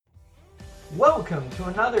Welcome to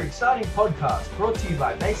another exciting podcast brought to you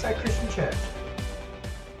by Bayside Christian Church.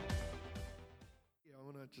 I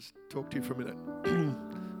want to just talk to you for a minute.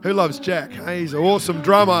 Who loves Jack? Hey, he's an awesome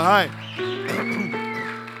drummer, hey?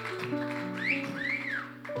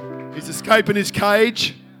 He's escaping his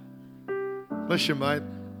cage. Bless you, mate.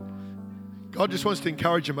 God just wants to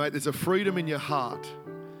encourage you, mate. There's a freedom in your heart.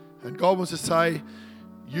 And God wants to say,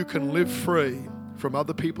 you can live free from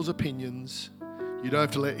other people's opinions. You don't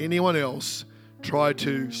have to let anyone else try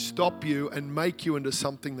to stop you and make you into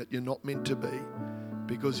something that you're not meant to be.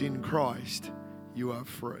 Because in Christ, you are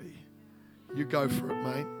free. You go for it,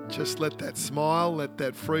 mate. Just let that smile, let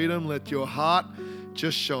that freedom, let your heart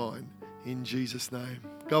just shine in Jesus' name.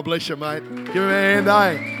 God bless you, mate. Give him a hand,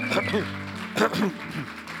 eh?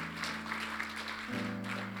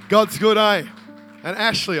 God's good, eh? And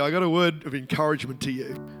Ashley, I got a word of encouragement to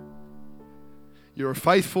you. You're a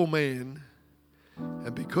faithful man.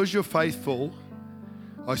 And because you're faithful,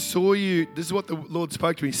 I saw you, this is what the Lord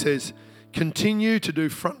spoke to me. He says, continue to do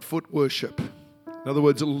front foot worship. In other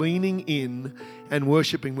words, leaning in and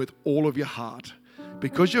worshiping with all of your heart.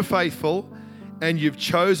 Because you're faithful and you've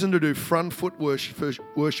chosen to do front foot worship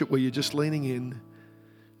where you're just leaning in,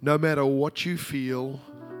 no matter what you feel.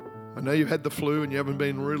 I know you've had the flu and you haven't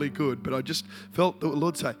been really good, but I just felt the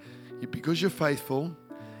Lord say, because you're faithful,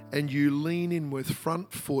 and you lean in with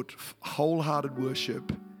front foot, wholehearted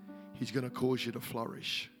worship, He's going to cause you to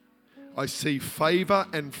flourish. I see favor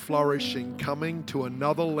and flourishing coming to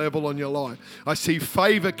another level on your life. I see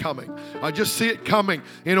favor coming. I just see it coming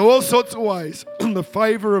in all sorts of ways. The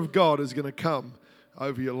favor of God is going to come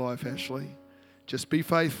over your life, Ashley. Just be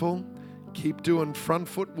faithful. Keep doing front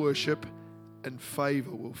foot worship, and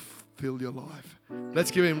favor will fill your life.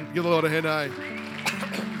 Let's give the Lord a hand, eh?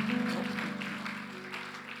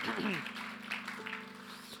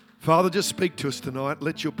 Father, just speak to us tonight.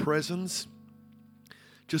 Let your presence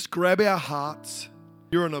just grab our hearts.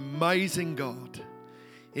 You're an amazing God.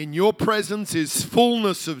 In your presence is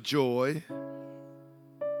fullness of joy.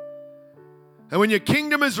 And when your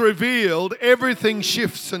kingdom is revealed, everything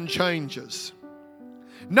shifts and changes.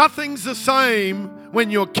 Nothing's the same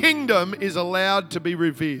when your kingdom is allowed to be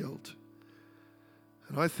revealed.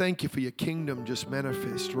 And I thank you for your kingdom just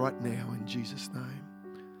manifest right now in Jesus' name.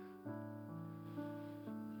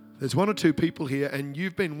 There's one or two people here and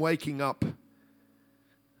you've been waking up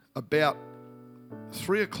about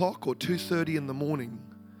 3 o'clock or 2:30 in the morning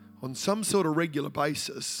on some sort of regular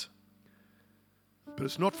basis, but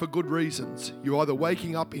it's not for good reasons. You're either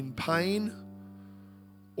waking up in pain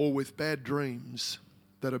or with bad dreams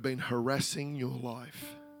that have been harassing your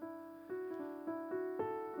life.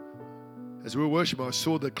 As we were worshiping, I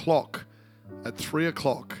saw the clock at 3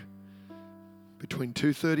 o'clock, between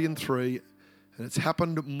 2:30 and 3, and it's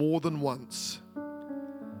happened more than once.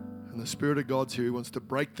 And the Spirit of God's here. He wants to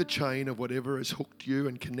break the chain of whatever has hooked you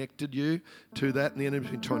and connected you to that. And the enemy's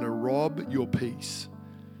been trying to rob your peace.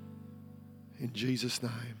 In Jesus'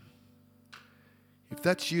 name. If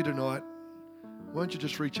that's you tonight, why don't you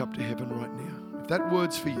just reach up to heaven right now? If that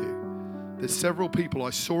word's for you, there's several people.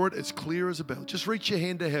 I saw it as clear as a bell. Just reach your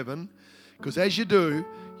hand to heaven, because as you do,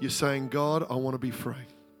 you're saying, God, I want to be free.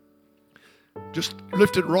 Just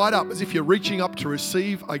lift it right up as if you're reaching up to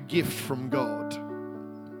receive a gift from God.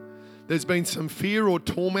 There's been some fear or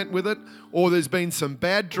torment with it, or there's been some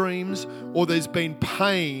bad dreams, or there's been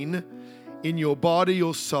pain in your body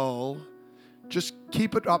or soul. Just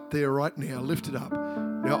keep it up there right now. Lift it up.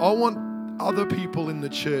 Now, I want other people in the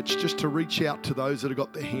church just to reach out to those that have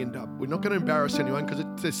got their hand up. We're not going to embarrass anyone, because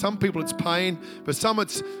there's some people it's pain, for some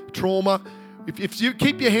it's trauma. If you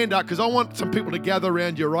keep your hand up, because I want some people to gather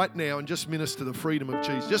around you right now and just minister the freedom of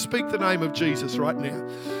Jesus. Just speak the name of Jesus right now.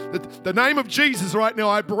 The name of Jesus right now.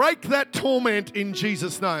 I break that torment in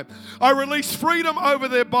Jesus' name. I release freedom over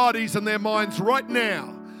their bodies and their minds right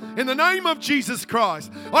now. In the name of Jesus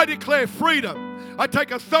Christ, I declare freedom. I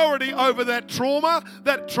take authority over that trauma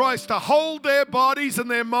that tries to hold their bodies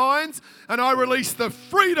and their minds, and I release the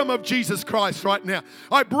freedom of Jesus Christ right now.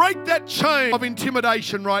 I break that chain of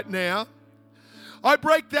intimidation right now. I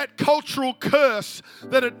break that cultural curse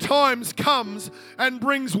that at times comes and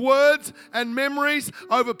brings words and memories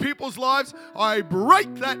over people's lives. I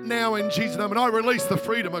break that now in Jesus' name, and I release the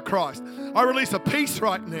freedom of Christ. I release a peace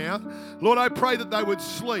right now. Lord, I pray that they would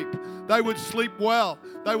sleep. They would sleep well.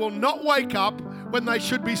 They will not wake up when they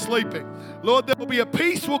should be sleeping. Lord, there will be a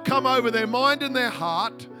peace will come over their mind and their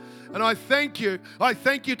heart. And I thank you. I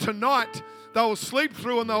thank you tonight. They'll sleep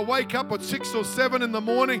through and they'll wake up at 6 or 7 in the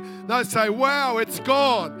morning. They'll say, wow, it's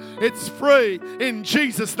gone. It's free in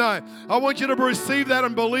Jesus' name. I want you to receive that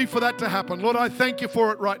and believe for that to happen. Lord, I thank you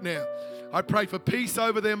for it right now. I pray for peace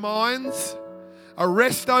over their minds, a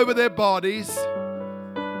rest over their bodies,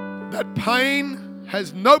 that pain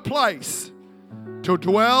has no place to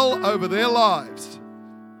dwell over their lives.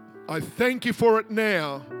 I thank you for it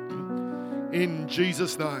now in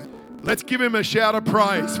Jesus' name. Let's give him a shout of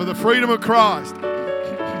praise for the freedom of Christ.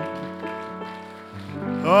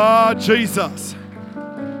 Oh, Jesus.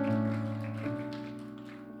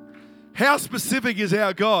 How specific is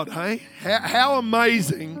our God, hey? How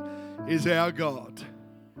amazing is our God?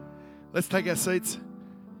 Let's take our seats.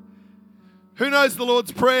 Who knows the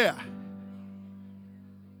Lord's Prayer?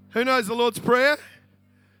 Who knows the Lord's Prayer?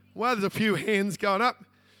 Well, there's a few hands going up.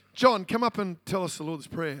 John, come up and tell us the Lord's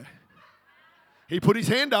Prayer. He put his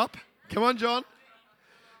hand up. Come on, John.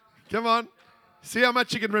 Come on. See how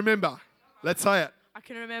much you can remember. Let's say it. I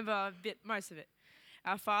can remember a bit, most of it.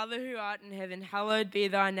 Our Father who art in heaven, hallowed be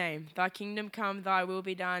thy name. Thy kingdom come, thy will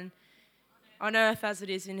be done, on earth as it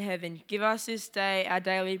is in heaven. Give us this day our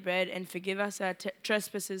daily bread, and forgive us our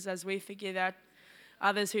trespasses as we forgive our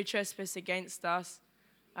others who trespass against us.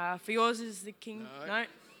 For yours is the kingdom. No.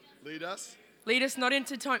 Lead us. Lead us not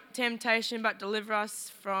into temptation, but deliver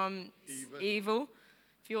us from evil.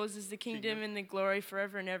 For yours is the kingdom and the glory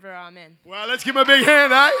forever and ever. Amen. Well, let's give him a big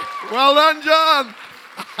hand, eh? Well done, John.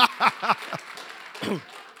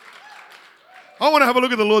 I want to have a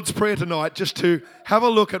look at the Lord's Prayer tonight, just to have a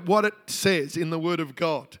look at what it says in the Word of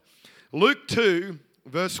God. Luke 2,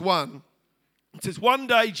 verse 1, it says, one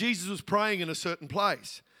day Jesus was praying in a certain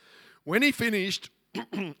place. When he finished,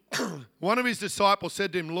 one of his disciples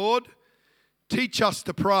said to him, Lord, teach us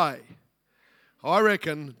to pray. I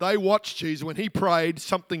reckon they watched Jesus. When he prayed,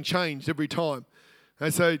 something changed every time. They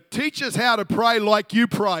say, teach us how to pray like you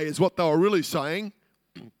pray, is what they were really saying.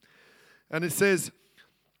 And it says,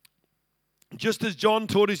 just as John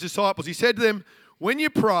taught his disciples, he said to them, when you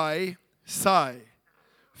pray, say,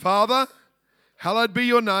 Father, hallowed be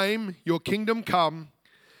your name, your kingdom come.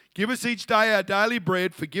 Give us each day our daily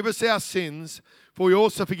bread. Forgive us our sins, for we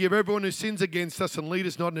also forgive everyone who sins against us, and lead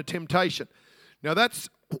us not into temptation. Now that's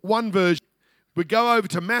one version. We go over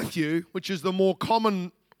to Matthew, which is the more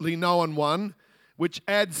commonly known one, which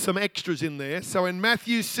adds some extras in there. So in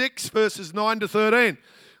Matthew 6, verses 9 to 13,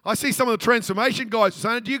 I see some of the transformation guys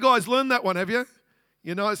saying, do you guys learn that one, have you?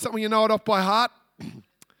 You know, it's something you know it off by heart. If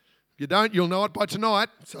you don't, you'll know it by tonight.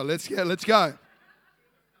 So let's go.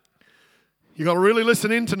 You've got to really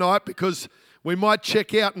listen in tonight, because we might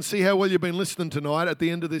check out and see how well you've been listening tonight at the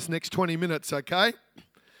end of this next 20 minutes, okay?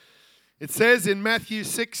 It says in Matthew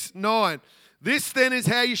 6, 9, this then is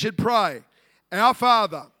how you should pray. Our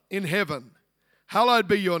Father in heaven, hallowed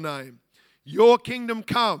be your name. Your kingdom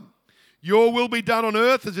come. Your will be done on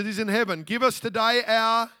earth as it is in heaven. Give us today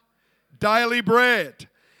our daily bread.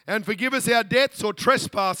 And forgive us our debts or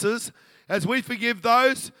trespasses as we forgive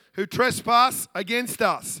those who trespass against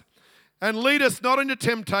us. And lead us not into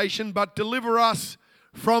temptation, but deliver us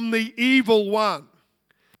from the evil one.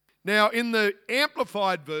 Now, in the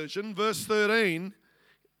Amplified Version, verse 13,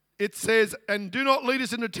 it says, and do not lead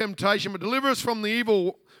us into temptation, but deliver us from the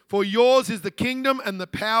evil, for yours is the kingdom and the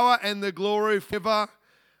power and the glory forever.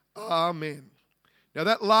 Amen. Now,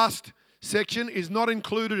 that last section is not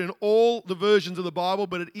included in all the versions of the Bible,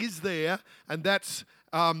 but it is there, and that's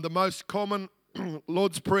the most common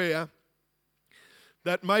Lord's Prayer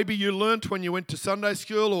that maybe you learnt when you went to Sunday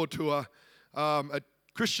school or to a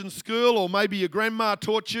Christian school, or maybe your grandma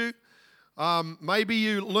taught you. Maybe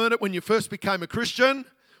you learned it when you first became a Christian,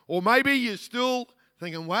 or maybe you're still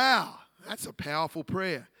thinking, wow, that's a powerful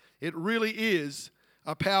prayer. It really is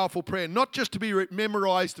a powerful prayer, not just to be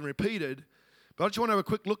memorized and repeated, but I just want to have a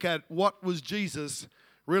quick look at what was Jesus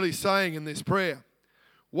really saying in this prayer.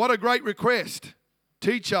 What a great request.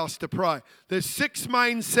 Teach us to pray. There's 6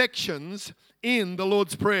 main sections in the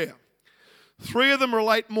Lord's Prayer. 3 of them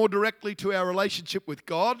relate more directly to our relationship with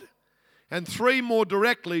God, and 3 more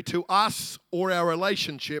directly to us or our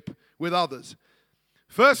relationship with others.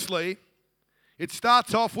 Firstly, it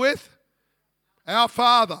starts off with, Our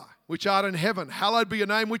Father, which art in heaven, hallowed be your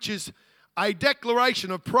name, which is a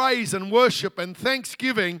declaration of praise and worship and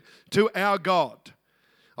thanksgiving to our God.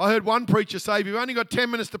 I heard one preacher say, if you've only got 10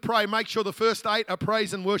 minutes to pray, make sure the first 8 are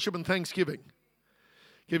praise and worship and thanksgiving.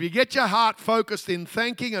 If you get your heart focused in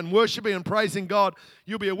thanking and worshiping and praising God,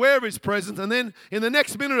 you'll be aware of His presence, and then in the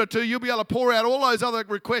next minute or 2, you'll be able to pour out all those other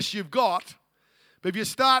requests you've got. But if you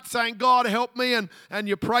start saying, God, help me, and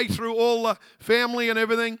you pray through all the family and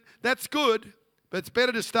everything, that's good, but it's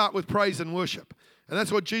better to start with praise and worship. And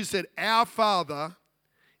that's what Jesus said, Our Father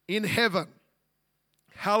in heaven,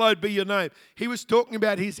 hallowed be your name. He was talking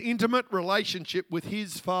about His intimate relationship with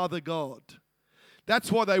His Father God.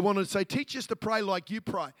 That's why they wanted to say, teach us to pray like you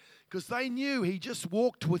pray. because they knew he just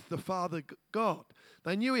walked with the Father God.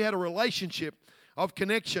 They knew he had a relationship of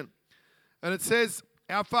connection. And it says,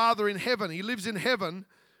 our Father in heaven, he lives in heaven,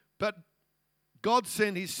 but God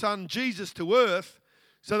sent his Son Jesus to earth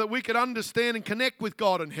so that we could understand and connect with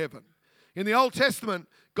God in heaven. In the Old Testament,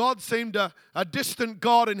 God seemed a distant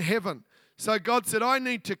God in heaven. So God said, I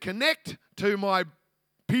need to connect to my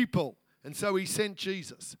people. And so he sent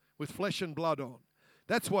Jesus with flesh and blood on.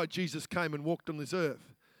 That's why Jesus came and walked on this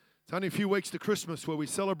earth. It's only a few weeks to Christmas where we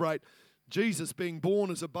celebrate Jesus being born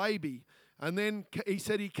as a baby. And then he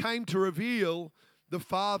said he came to reveal the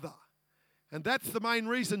Father. And that's the main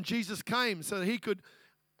reason Jesus came, so that he could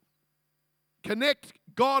connect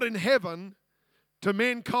God in heaven to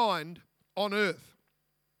mankind on earth.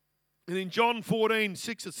 And in John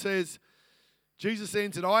 14:6 it says, Jesus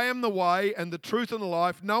answered, I am the way and the truth and the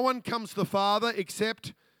life. No one comes to the Father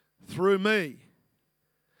except through me.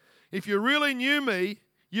 If you really knew me,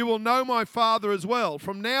 you will know my Father as well.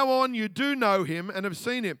 From now on you do know him and have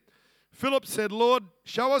seen him. Philip said, Lord,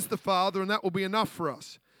 show us the Father and that will be enough for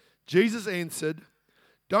us. Jesus answered,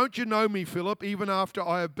 don't you know me, Philip, even after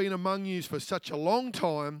I have been among you for such a long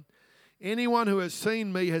time? Anyone who has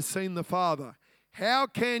seen me has seen the Father. How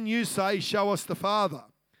can you say, show us the Father?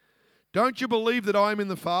 Don't you believe that I am in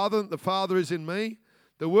the Father, and the Father is in me?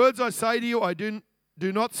 The words I say to you, I do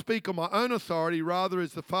not speak on my own authority, rather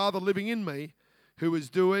is the Father living in me who is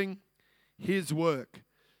doing his work.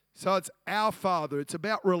 So it's our Father. It's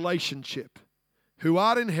about relationship. Who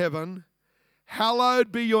art in heaven,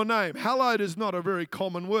 hallowed be your name. Hallowed is not a very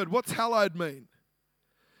common word. What's hallowed mean?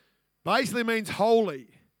 Basically means holy,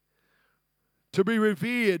 to be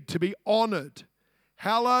revered, to be honored.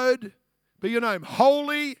 Hallowed be your name.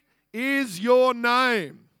 Holy is your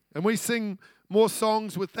name. And we sing more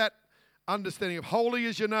songs with that understanding of holy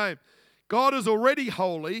is your name. God is already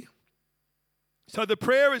holy. So the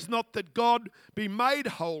prayer is not that God be made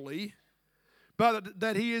holy, but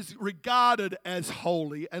that he is regarded as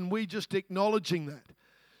holy, and we just acknowledging that.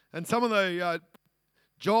 And some of the,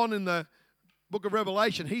 John in the book of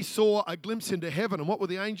Revelation, he saw a glimpse into heaven, and what were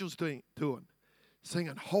the angels doing?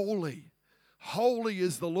 Singing, holy, holy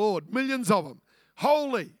is the Lord. Millions of them.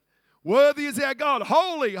 Holy, worthy is our God.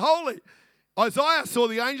 Holy, holy. Isaiah saw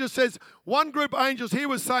the angels, says one group of angels here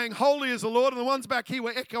was saying, holy is the Lord, and the ones back here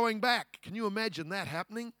were echoing back. Can you imagine that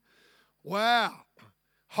happening? Wow.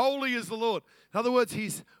 Holy is the Lord. In other words,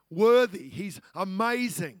 he's worthy. He's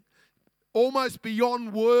amazing. Almost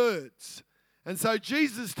beyond words. And so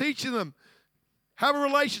Jesus is teaching them, have a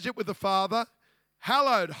relationship with the Father.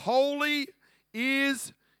 Hallowed, holy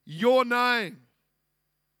is your name.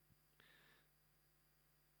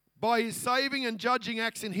 By his saving and judging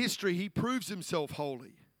acts in history, he proves himself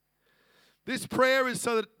holy. This prayer is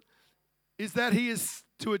that he is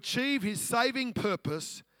to achieve his saving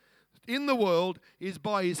purpose in the world is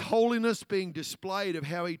by his holiness being displayed of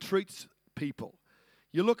how he treats people.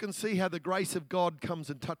 You look and see how the grace of God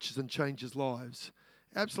comes and touches and changes lives.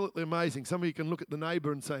 Absolutely amazing. Some of you can look at the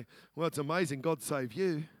neighbor and say, well, it's amazing God saved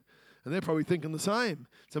you. And they're probably thinking the same.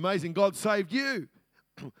 It's amazing God saved you.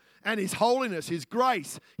 And his holiness, his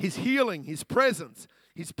grace, his healing, his presence,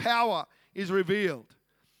 his power is revealed.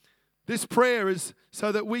 This prayer is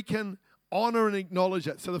so that we can honor and acknowledge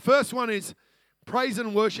it. So the first one is praise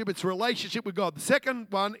and worship. It's a relationship with God. The second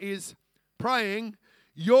one is praying,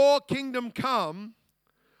 your kingdom come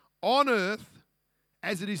on earth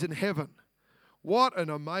as it is in heaven. What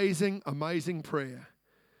an amazing, amazing prayer.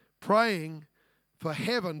 Praying for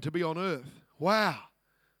heaven to be on earth. Wow.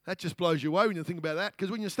 That just blows you away when you think about that. Because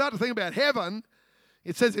when you start to think about heaven,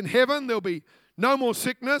 it says in heaven there'll be no more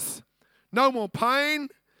sickness, no more pain,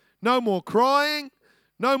 no more crying,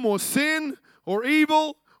 no more sin or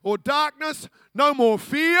evil or darkness, no more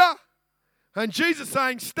fear. And Jesus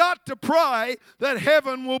saying, start to pray that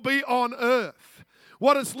heaven will be on earth.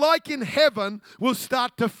 What it's like in heaven will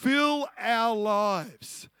start to fill our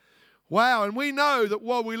lives. Wow, and we know that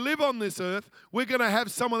while we live on this earth, we're going to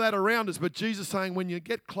have some of that around us. But Jesus is saying, when you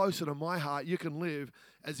get closer to my heart, you can live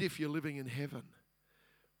as if you're living in heaven.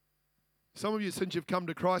 Some of you, since you've come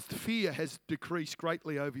to Christ, fear has decreased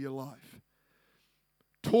greatly over your life.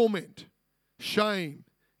 Torment, shame,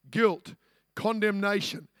 guilt,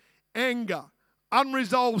 condemnation, anger,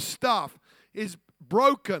 unresolved stuff is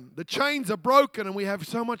broken. The chains are broken, and we have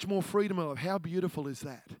so much more freedom in life. How beautiful is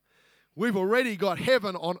that? We've already got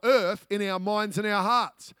heaven on earth in our minds and our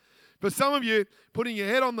hearts. For some of you, putting your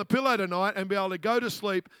head on the pillow tonight and be able to go to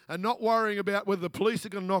sleep and not worrying about whether the police are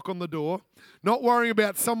going to knock on the door, not worrying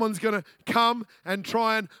about someone's going to come and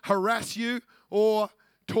try and harass you or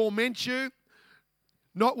torment you,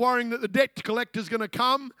 Not worrying that the debt collector's going to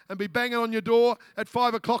come and be banging on your door at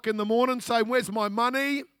 5 o'clock in the morning saying, where's my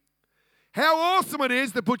money? How awesome it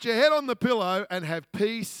is to put your head on the pillow and have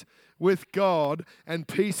peace with God and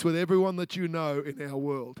peace with everyone that you know in our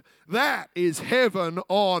world. That is heaven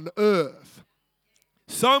on earth.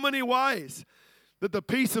 So many ways that the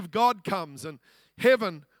peace of God comes and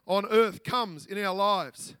heaven on earth comes in our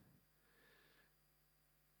lives.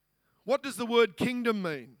 What does the word kingdom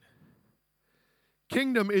mean?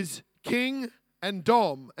 Kingdom is king and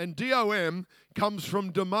dom, and D-O-M comes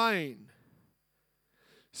from domain.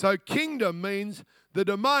 So kingdom means the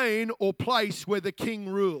domain or place where the king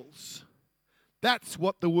rules. That's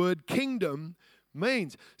what the word kingdom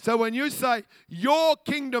means. So when you say, your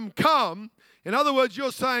kingdom come, in other words,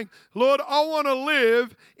 you're saying, Lord, I want to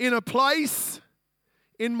live in a place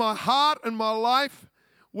in my heart and my life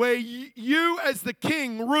where you as the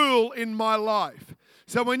king rule in my life.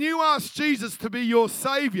 So when you ask Jesus to be your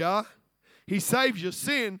Savior, He saves your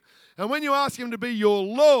sin. And when you ask Him to be your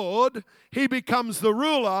Lord, He becomes the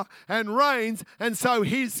ruler and reigns. And so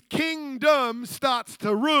His kingdom starts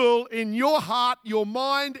to rule in your heart, your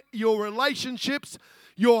mind, your relationships,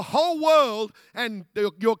 your whole world. And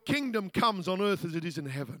your kingdom comes on earth as it is in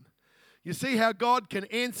heaven. You see how God can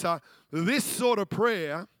answer this sort of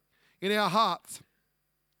prayer in our hearts,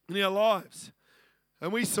 in our lives.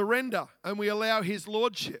 And we surrender and we allow His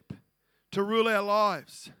lordship to rule our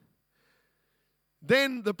lives.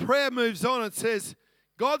 Then the prayer moves on. It says,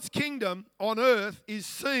 God's kingdom on earth is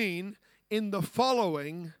seen in the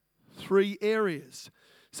following 3 areas.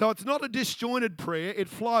 So it's not a disjointed prayer. It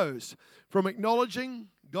flows from acknowledging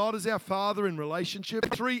God as our Father in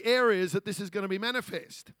relationship. 3 areas that this is going to be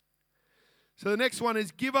manifest. So the next one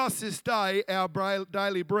is, give us this day our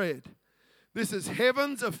daily bread. This is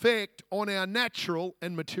heaven's effect on our natural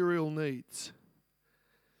and material needs.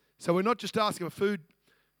 So we're not just asking for food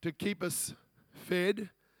to keep us fed.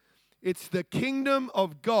 It's the kingdom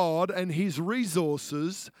of God and His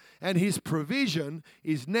resources and His provision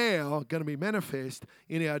is now going to be manifest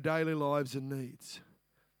in our daily lives and needs.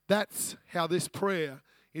 That's how this prayer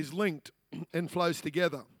is linked and flows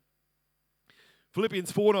together.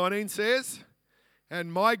 Philippians 4:19 says,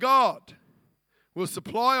 and my God will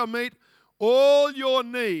supply or meet all your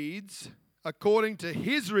needs according to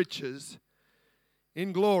His riches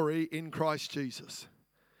in glory in Christ Jesus.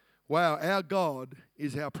 Wow, our God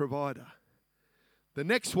is our provider. The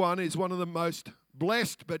next one is one of the most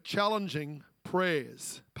blessed but challenging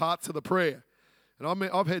parts of the prayer. And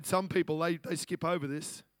I've had some people, they skip over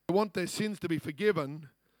this. They want their sins to be forgiven,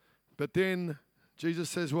 but then Jesus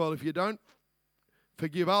says, well, if you don't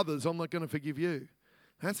forgive others, I'm not going to forgive you.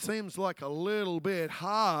 That seems like a little bit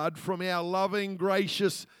hard from our loving,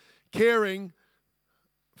 gracious, caring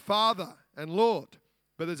Father and Lord.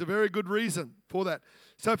 But there's a very good reason for that.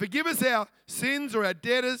 So forgive us our sins or our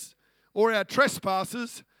debtors or our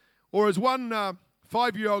trespasses. Or as one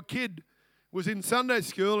 5-year-old kid was in Sunday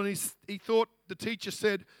school and he thought the teacher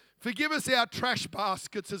said, forgive us our trash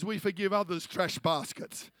baskets as we forgive others' trash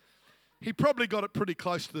baskets. He probably got it pretty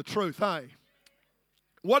close to the truth, hey?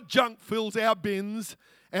 What junk fills our bins,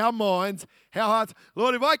 our minds, our hearts?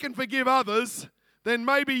 Lord, if I can forgive others, then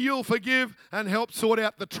maybe you'll forgive and help sort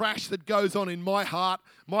out the trash that goes on in my heart,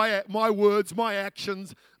 my words, my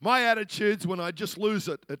actions, my attitudes when I just lose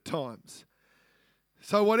it at times.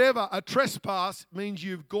 So whatever, a trespass means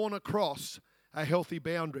you've gone across a healthy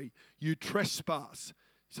boundary. You trespass.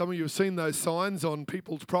 Some of you have seen those signs on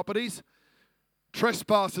people's properties.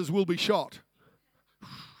 Trespassers will be shot.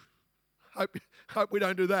 Hope we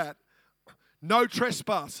don't do that. No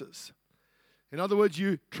trespassers. In other words,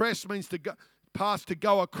 trespass means to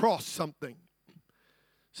go across something.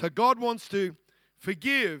 So God wants to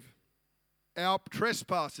forgive our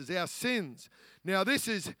trespasses, our sins. Now this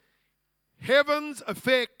is heaven's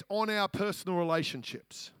effect on our personal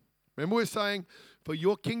relationships. Remember we're saying, for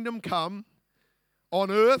your kingdom come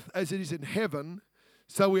on earth as it is in heaven.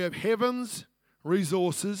 So we have heaven's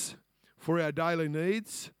resources for our daily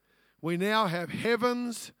needs. We now have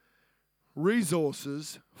heaven's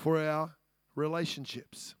resources for our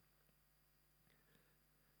relationships.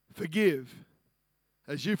 Forgive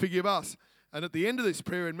as you forgive us. And at the end of this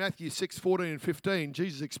prayer in Matthew 6:14 and 15,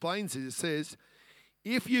 Jesus explains it. It says,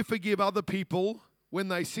 if you forgive other people when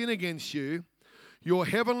they sin against you, your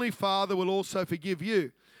heavenly Father will also forgive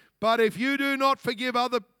you. But if you do not forgive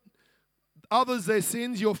others their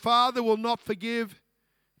sins, your Father will not forgive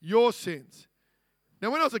your sins. Now,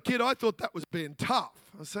 when I was a kid, I thought that was being tough.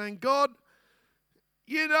 I was saying, God,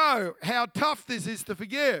 you know how tough this is to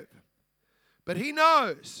forgive. But He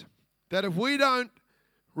knows that if we don't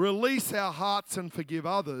release our hearts and forgive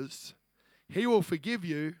others, He will forgive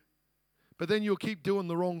you, but then you'll keep doing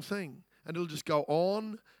the wrong thing. And it'll just go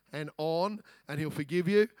on, and He'll forgive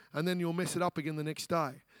you, and then you'll mess it up again the next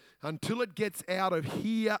day. Until it gets out of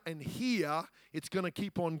here and here, it's going to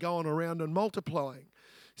keep on going around and multiplying.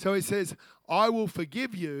 So He says, I will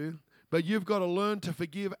forgive you, but you've got to learn to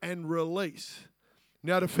forgive and release.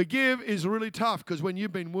 Now, to forgive is really tough because when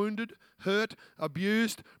you've been wounded, hurt,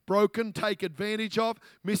 abused, broken, taken advantage of,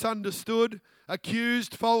 misunderstood,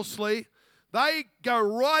 accused falsely, they go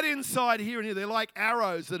right inside here and here. They're like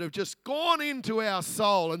arrows that have just gone into our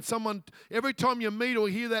soul. And every time you meet or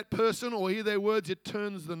hear that person or hear their words, it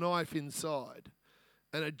turns the knife inside.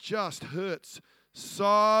 And it just hurts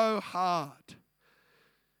so hard.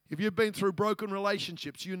 If you've been through broken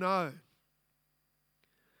relationships, you know.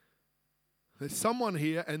 There's someone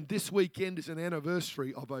here, and this weekend is an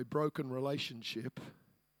anniversary of a broken relationship.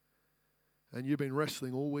 And you've been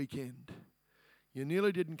wrestling all weekend. You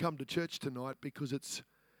nearly didn't come to church tonight because it's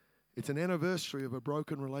an anniversary of a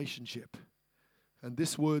broken relationship. And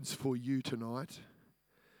this word's for you tonight.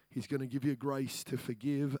 He's going to give you grace to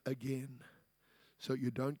forgive again so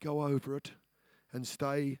you don't go over it and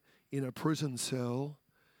stay in a prison cell,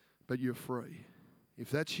 but you're free.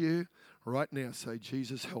 If that's you, right now say,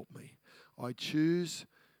 Jesus, help me. I choose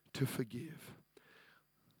to forgive.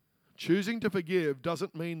 Choosing to forgive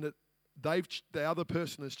doesn't mean that the other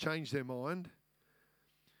person has changed their mind.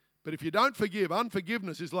 But if you don't forgive,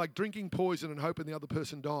 unforgiveness is like drinking poison and hoping the other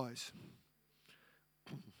person dies.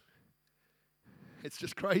 It's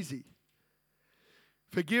just crazy.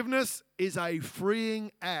 Forgiveness is a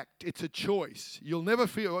freeing act. It's a choice. You'll never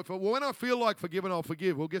feel, when I feel like forgiving, I'll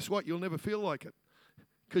forgive. Well, guess what? You'll never feel like it.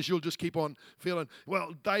 Because you'll just keep on feeling,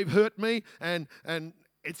 well, they've hurt me and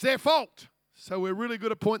it's their fault. So we're really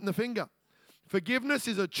good at pointing the finger. Forgiveness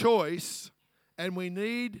is a choice, and we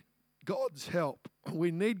need God's help.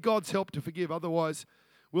 We need God's help to forgive. Otherwise,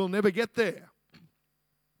 we'll never get there.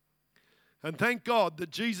 And thank God that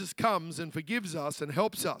Jesus comes and forgives us and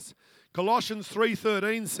helps us. Colossians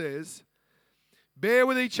 3:13 says, bear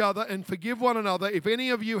with each other and forgive one another. If any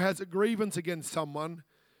of you has a grievance against someone,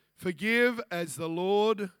 forgive as the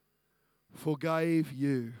Lord forgave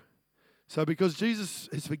you. So because Jesus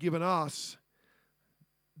has forgiven us,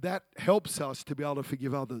 that helps us to be able to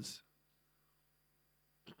forgive others.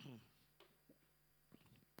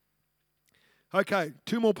 Okay,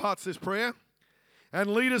 2 more parts of this prayer.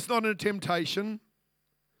 And lead us not into temptation,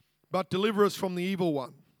 but deliver us from the evil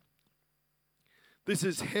one. This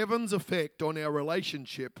is heaven's effect on our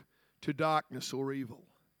relationship to darkness or evil.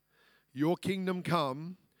 Your kingdom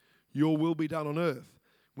come, your will be done on earth.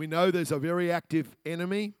 We know there's a very active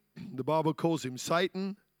enemy. The Bible calls him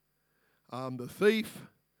Satan, the thief,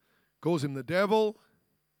 calls him the devil,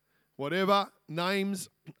 whatever names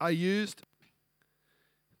are used.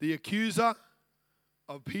 The accuser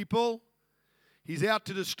of people. He's out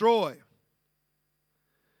to destroy.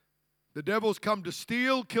 The devil's come to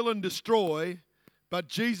steal, kill, and destroy, but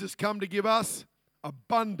Jesus come to give us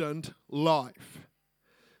abundant life.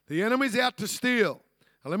 The enemy's out to steal.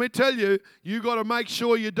 And let me tell you, you got to make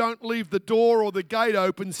sure you don't leave the door or the gate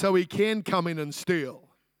open so he can come in and steal.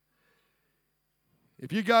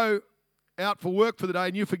 If you go out for work for the day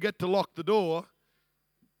and you forget to lock the door,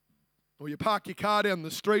 or you park your car down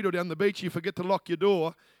the street or down the beach, you forget to lock your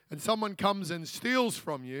door, and someone comes and steals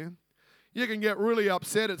from you, you can get really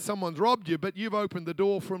upset that someone's robbed you, but you've opened the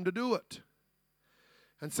door for him to do it.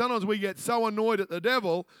 And sometimes we get so annoyed at the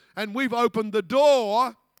devil, and we've opened the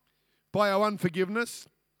door by our unforgiveness,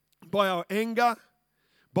 by our anger,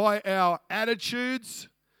 by our attitudes,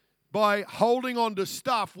 by holding on to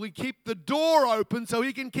stuff. We keep the door open so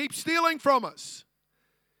he can keep stealing from us.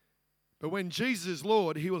 But when Jesus is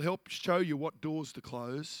Lord, he will help show you what doors to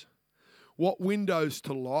close, what windows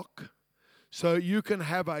to lock, so you can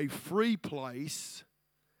have a free place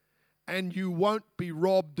and you won't be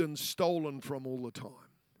robbed and stolen from all the time.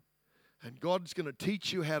 And God's going to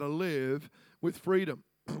teach you how to live with freedom.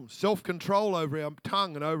 Self-control over our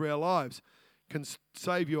tongue and over our lives can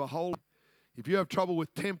save you a whole. If you have trouble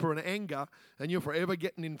with temper and anger and you're forever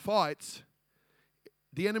getting in fights,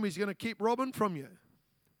 the enemy's going to keep robbing from you.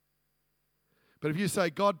 But if you say,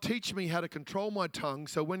 God, teach me how to control my tongue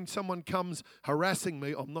so when someone comes harassing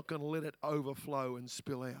me, I'm not going to let it overflow and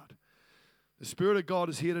spill out. The Spirit of God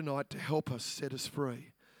is here tonight to help us set us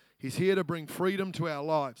free. He's here to bring freedom to our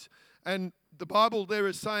lives. And the Bible there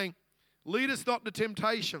is saying, lead us not into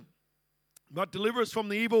temptation, but deliver us from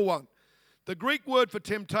the evil one. The Greek word for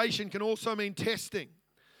temptation can also mean testing.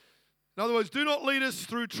 In other words, do not lead us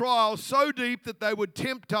through trials so deep that they would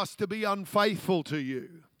tempt us to be unfaithful to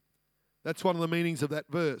you. That's one of the meanings of that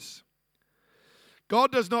verse. God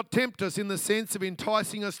does not tempt us in the sense of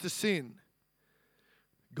enticing us to sin.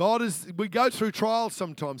 We go through trials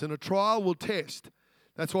sometimes, and a trial will test.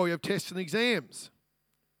 That's why we have tests and exams.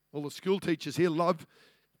 All the school teachers here love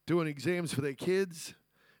doing exams for their kids.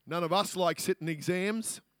 None of us like sitting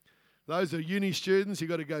exams. Those are uni students, you've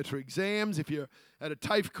got to go through exams. If you're at a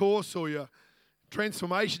TAFE course or your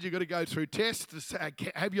transformation, you've got to go through tests to say,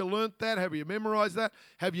 have you learnt that? Have you memorized that?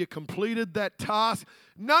 Have you completed that task?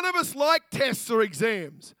 None of us like tests or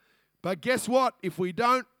exams. But guess what? If we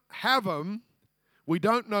don't have them, we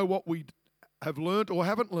don't know what we have learnt or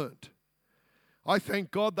haven't learnt. I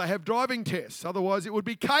thank God they have driving tests. Otherwise, it would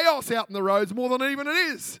be chaos out in the roads more than even it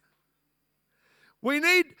is. We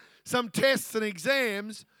need some tests and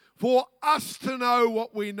exams for us to know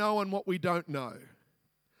what we know and what we don't know.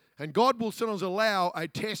 And God will sometimes allow a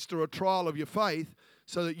test or a trial of your faith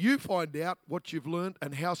so that you find out what you've learned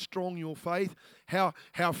and how strong your faith, how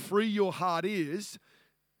free your heart is.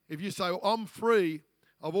 If you say, well, I'm free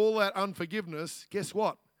of all that unforgiveness, guess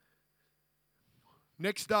what?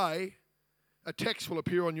 Next day, a text will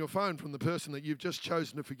appear on your phone from the person that you've just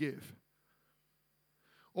chosen to forgive.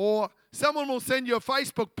 Or someone will send you a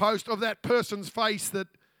Facebook post of that person's face that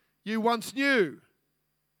you once knew.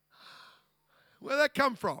 Where'd that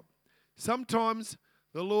come from? Sometimes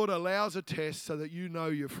the Lord allows a test so that you know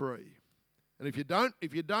you're free. And if you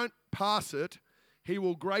don't pass it, He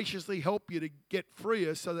will graciously help you to get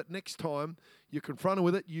freer so that next time you're confronted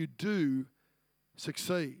with it, you do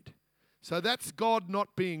succeed. So that's God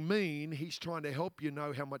not being mean. He's trying to help you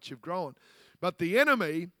know how much you've grown. But the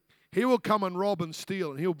enemy, he will come and rob and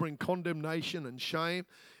steal, and he'll bring condemnation and shame,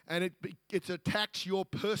 and it attacks your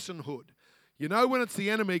personhood. You know when it's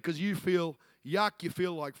the enemy because you feel yuck, you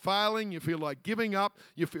feel like failing, you feel like giving up,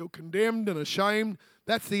 you feel condemned and ashamed.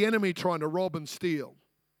 That's the enemy trying to rob and steal.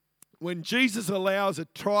 When Jesus allows a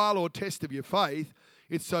trial or test of your faith,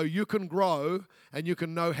 it's so you can grow and you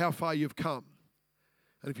can know how far you've come.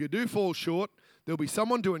 And if you do fall short, there'll be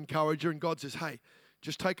someone to encourage you, and God says, hey,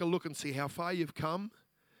 just take a look and see how far you've come.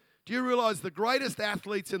 Do you realize the greatest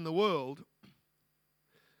athletes in the world,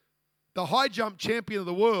 the high jump champion of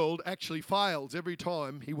the world, actually fails every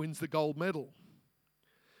time he wins the gold medal?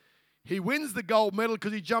 He wins the gold medal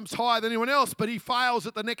because he jumps higher than anyone else, but he fails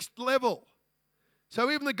at the next level.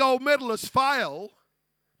 So even the gold medalists fail,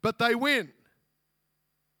 but they win.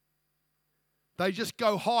 They just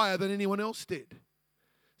go higher than anyone else did.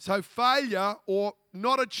 So failure or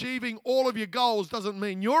not achieving all of your goals doesn't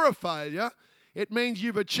mean you're a failure. It means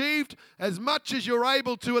you've achieved as much as you're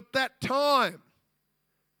able to at that time.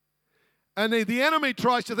 And the enemy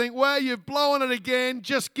tries to think, well, you've blown it again,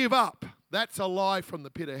 just give up. That's a lie from the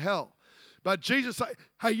pit of hell. But Jesus said,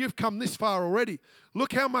 hey, you've come this far already.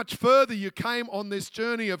 Look how much further you came on this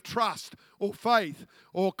journey of trust or faith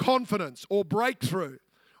or confidence or breakthrough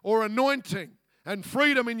or anointing and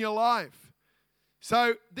freedom in your life.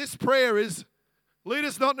 So this prayer is, lead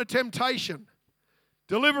us not into temptation.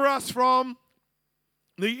 Deliver us from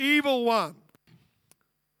the evil one.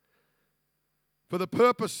 For this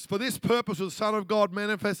purpose was the Son of God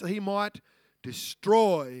manifest, that He might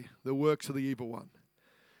destroy the works of the evil one.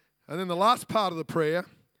 And then the last part of the prayer,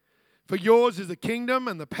 for yours is the kingdom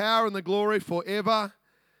and the power and the glory forever.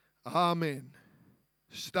 Amen.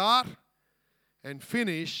 Start and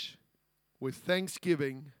finish with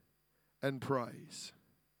thanksgiving and praise.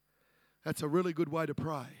 That's a really good way to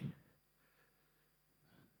pray.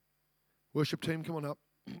 Worship team, come on up.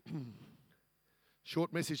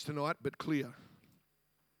 Short message tonight, but clear.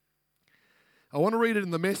 I want to read it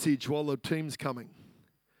in the Message while the team's coming.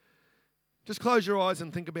 Just close your eyes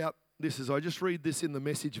and think about this as I just read this in the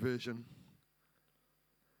Message version.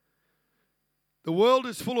 The world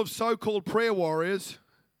is full of so-called prayer warriors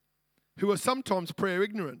who are sometimes prayer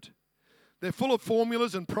ignorant. They're full of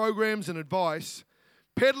formulas and programs and advice,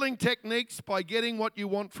 peddling techniques by getting what you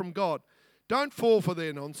want from God. Don't fall for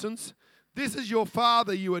their nonsense. This is your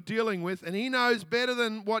Father you are dealing with, and He knows better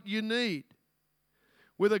than what you need.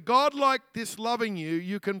 With a God like this loving you,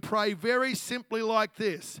 you can pray very simply like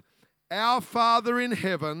this. Our Father in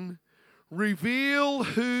heaven, reveal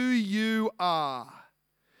who you are.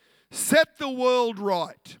 Set the world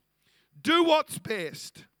right. Do what's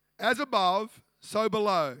best. As above, so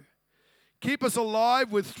below. Keep us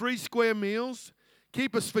alive with 3 square meals.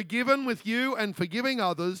 Keep us forgiven with you and forgiving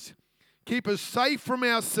others. Keep us safe from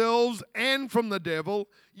ourselves and from the devil.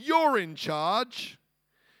 You're in charge.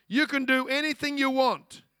 You can do anything you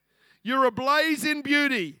want. You're ablaze in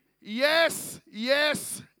beauty. Yes,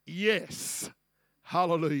 yes, yes.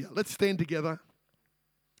 Hallelujah. Let's stand together.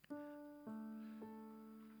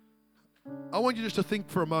 I want you just to think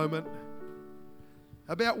for a moment.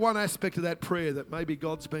 about one aspect of that prayer that maybe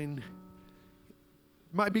God's spoken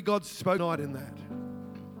tonight in that.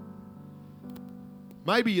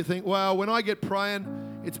 Maybe you think, well, when I get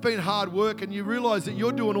praying, it's been hard work, and you realize that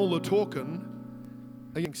you're doing all the talking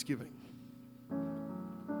at Thanksgiving.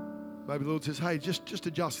 Maybe the Lord says, hey, just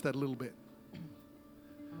adjust that a little bit.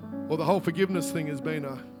 Or the whole forgiveness thing has been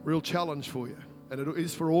a real challenge for you, and it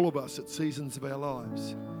is for all of us at seasons of our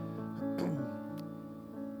lives.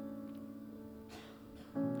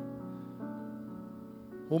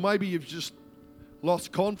 Or maybe you've just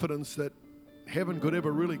lost confidence that heaven could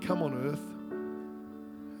ever really come on earth.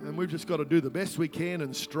 And we've just got to do the best we can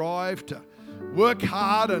and strive to work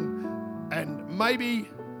hard and maybe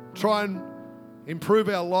try and improve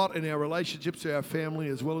our lot in our relationships to our family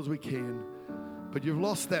as well as we can. But you've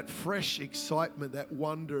lost that fresh excitement, that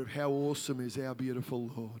wonder of how awesome is our beautiful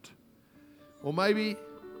Lord. Or maybe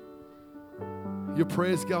your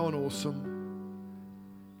prayer's going awesome.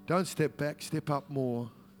 Don't step back, step up more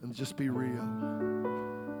and just be real.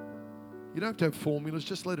 You don't have to have formulas,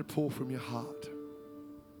 just let it pour from your heart.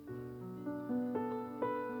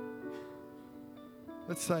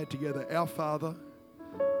 Let's say it together. Our Father,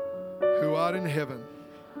 who art in heaven,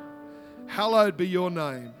 hallowed be your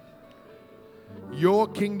name. Your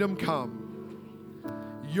kingdom come.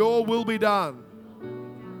 Your will be done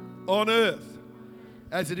on earth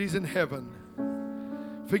as it is in heaven.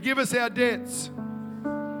 Forgive us our debts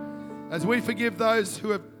as we forgive those who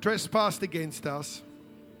have trespassed against us.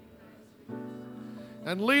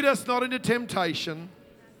 And lead us not into temptation,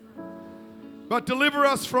 but deliver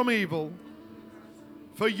us from evil.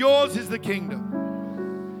 For yours is the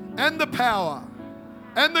kingdom, and the power,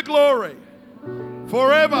 and the glory,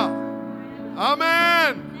 forever.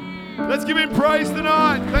 Amen. Let's give him praise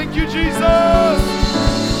tonight. Thank you, Jesus.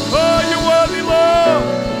 Oh, you're worthy, Lord.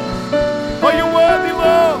 Oh, you're worthy,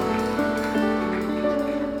 Lord.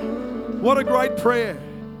 What a great prayer.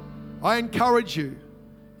 I encourage you,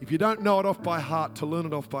 if you don't know it off by heart, to learn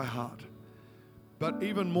it off by heart. But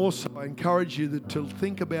even more so, I encourage you to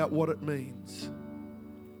think about what it means.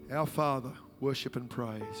 Our Father, worship and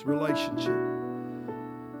praise, relationship.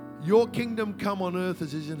 Your kingdom come on earth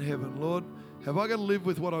as is in heaven. Lord, have I got to live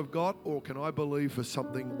with what I've got, or can I believe for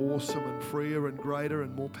something awesome and freer and greater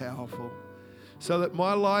and more powerful, so that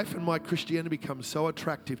my life and my Christianity becomes so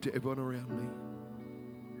attractive to everyone around me?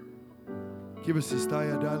 Give us this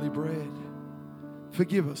day our daily bread.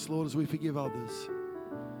 Forgive us, Lord, as we forgive others.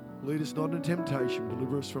 Lead us not into temptation,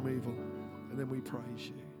 deliver us from evil. And then we praise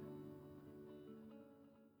you.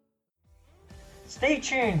 Stay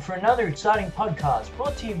tuned for another exciting podcast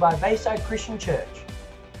brought to you by Bayside Christian Church.